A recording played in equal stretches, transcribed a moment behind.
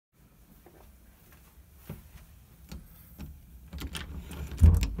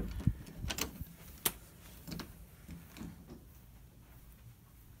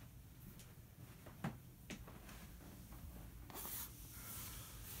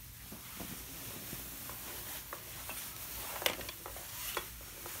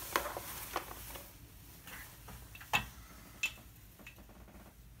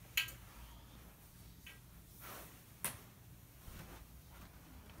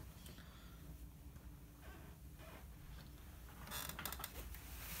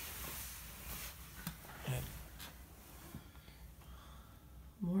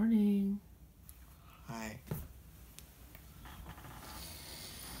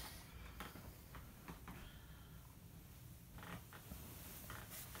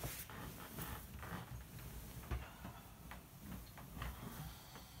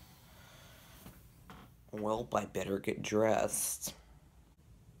Well, I better get dressed.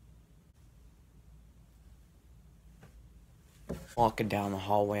 Walking down the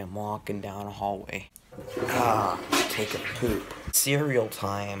hallway, I'm walking down a hallway. Take a poop. Cereal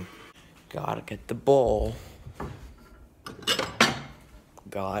time. Gotta get the bowl.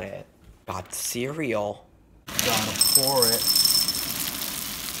 Got it. Got the cereal. Gotta pour it.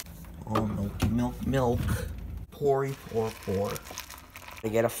 Oh, milky milk, milk. Pour. I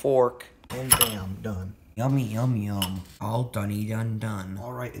get a fork. And bam, done. Yummy, yum, yum. All done-y done.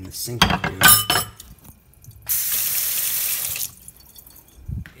 All right, in the sink here.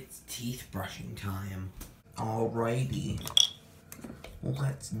 It's teeth brushing time. Alrighty.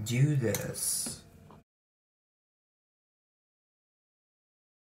 Let's do this.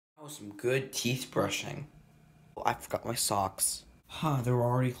 That was some good teeth brushing. Oh, I forgot my socks. They were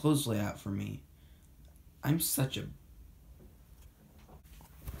already closed layout for me. I'm such a...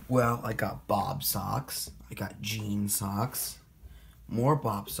 Well, I got Bob socks. I got jean socks. More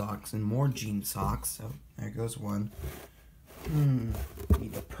Bob socks and more jean socks. So there goes one.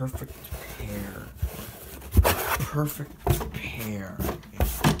 Need a perfect pair. Perfect pair. Okay.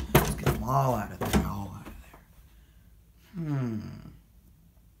 Let's get them all out of there.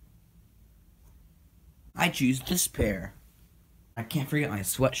 I choose this pair. I can't forget my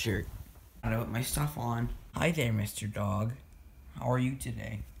sweatshirt. Gotta put my stuff on. Hi there, Mr. Dog. How are you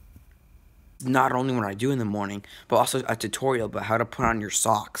today? Not only what I do in the morning, but also a tutorial about how to put on your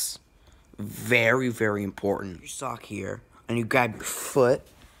socks. Very, very important. Your sock here, and you grab your foot.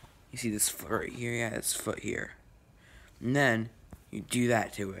 You see this foot right here? Yeah, this foot here. And then you do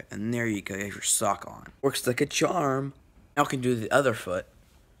that to it, and there you go. You have your sock on. Works like a charm. Now I can do the other foot.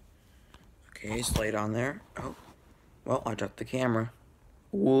 Okay, just lay it on there. Oh, well, I dropped the camera.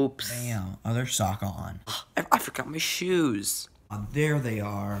 Whoops. Bam, other sock on. I forgot my shoes. Oh, there they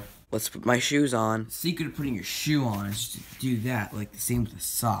are. Let's put my shoes on. The secret of putting your shoe on is just to do that, like the same with the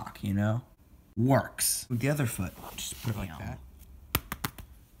sock, you know? Works. With the other foot, just put it like that.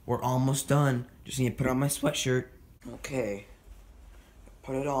 We're almost done. Just need to put on my sweatshirt. Okay.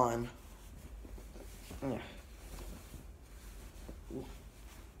 Put it on.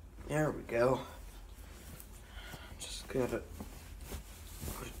 There we go. Just gotta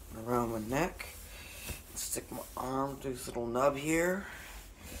put it around my neck. Stick my arm through this little nub here.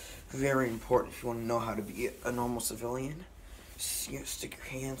 Very important if you want to know how to be a normal civilian. Just, you know, stick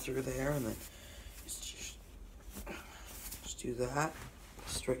your hand through there and then just do that.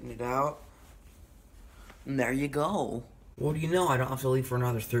 Straighten it out. And there you go. What do you know? I don't have to leave for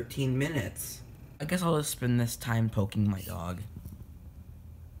another 13 minutes. I guess I'll just spend this time poking my dog.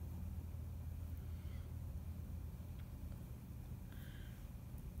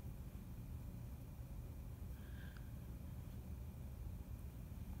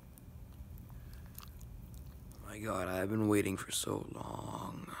 My God, I've been waiting for so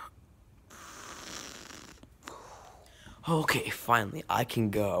long. Okay, finally, I can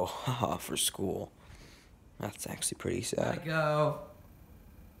go for school. That's actually pretty sad. I go.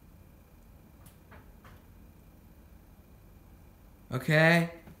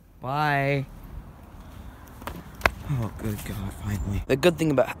 Okay, bye. Oh, good God, finally. The good thing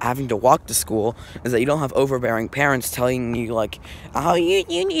about having to walk to school is that you don't have overbearing parents telling you, like, oh, you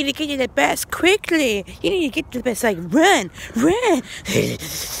need to get to the bus quickly. You need to get to the bus, like, run.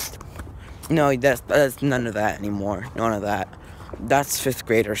 No, that's none of that anymore. None of that. That's fifth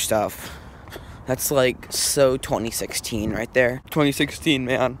grader stuff. That's, like, so 2016 right there. 2016,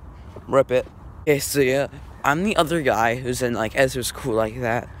 man. Rip it. Okay, so, yeah, I'm the other guy who's in, like, Ezra's Cool Like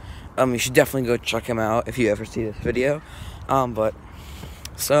That. You should definitely go check him out if you ever see this video. But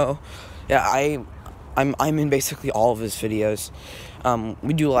so yeah, I'm in basically all of his videos.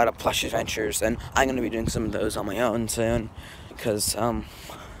 We do a lot of plush adventures, and I'm gonna be doing some of those on my own soon, because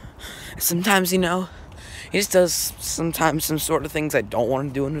sometimes, you know, he just does sometimes some sort of things I don't want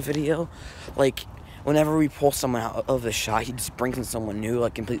to do in a video. Like whenever we pull someone out of the shot, he just brings in someone new,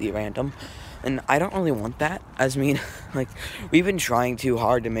 like completely random. And I don't really want that. Like, we've been trying too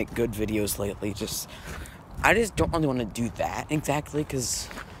hard to make good videos lately. I just don't really want to do that exactly, because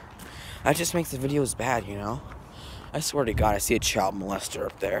that just makes the videos bad, you know? I swear to God, I see a child molester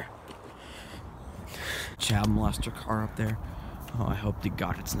up there. Child molester car up there. Oh, I hope to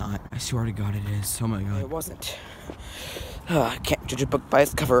God it's not. I swear to God it is. Oh my God. It wasn't. I can't judge a book by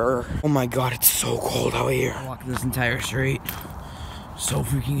its cover. Oh my God, it's so cold out here. I walked this entire street. So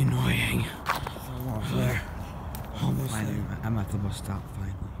freaking annoying. Almost there. Almost there. I'm at the bus stop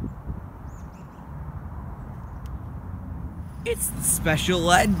finally. It's the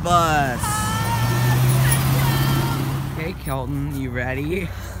special ed bus. Okay, Kelton, you ready?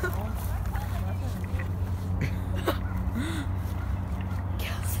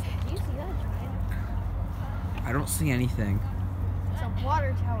 I don't see anything. It's a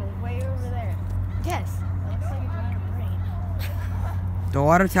water tower way over there. Yes, that looks like a giant brain. The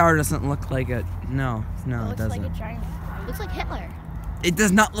water tower doesn't look like it. No, It it looks doesn't. like a giant. It looks like Hitler. It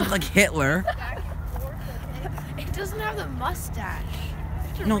does not look like Hitler. It doesn't have the mustache.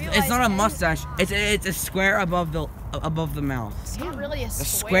 No, it's not a mustache. It's a square above the mouth. It's not really a A square.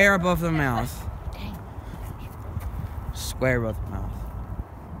 square above the mouth. Dang. Square above the mouth.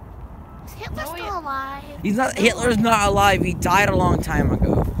 Is Hitler still alive? He's not. Hitler's not alive. He died a long time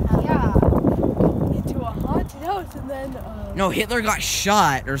ago. Yeah. Into a haunted house and then. No, Hitler got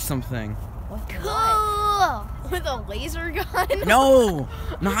shot or something. Cool. With a laser gun. No,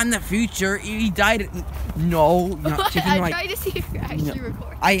 not in the future. He died. No, you're not taking I'm my. trying to see if you're actually No,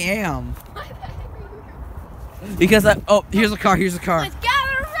 recording. I am. Because oh, here's a car. Here's a car. Let's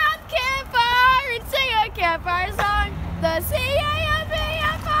gather around campfire and sing a campfire song. The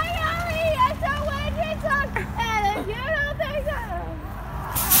C-A-M-P-F-I-R-E-S-O-N-G song. And if you don't think so.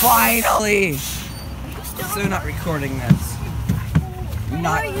 Finally. So not recording this.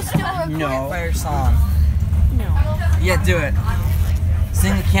 Not. Are you still recording? No. Fire song. No. Yeah, do it.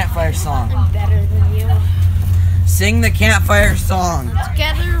 Sing the campfire song. I'm better than you. Sing the campfire song. Let's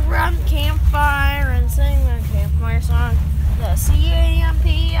gather around the campfire and sing the campfire song. The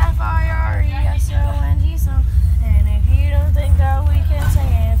C-A-M-P-F-I-R-E-S-O-N-G song. And if you don't think that we can sing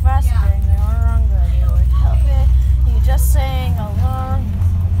it faster, then you're wrong, but it would help it. You just sing along.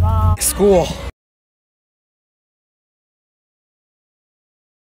 School.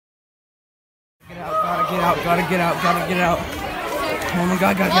 Get out, gotta get out, gotta get out, gotta get out. Oh my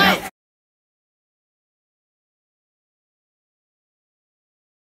god, gotta get out.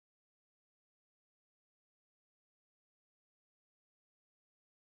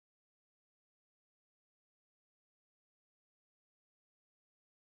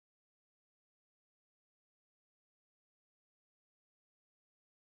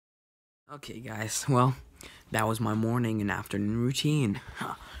 Okay guys, well, that was my morning and afternoon routine.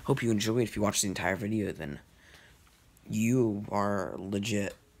 Hope you enjoyed. If you watched the entire video, then you are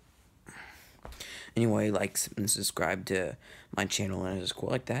legit. Anyway, like and subscribe to my channel and it's cool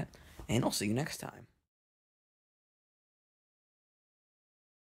like that. And I'll see you next time.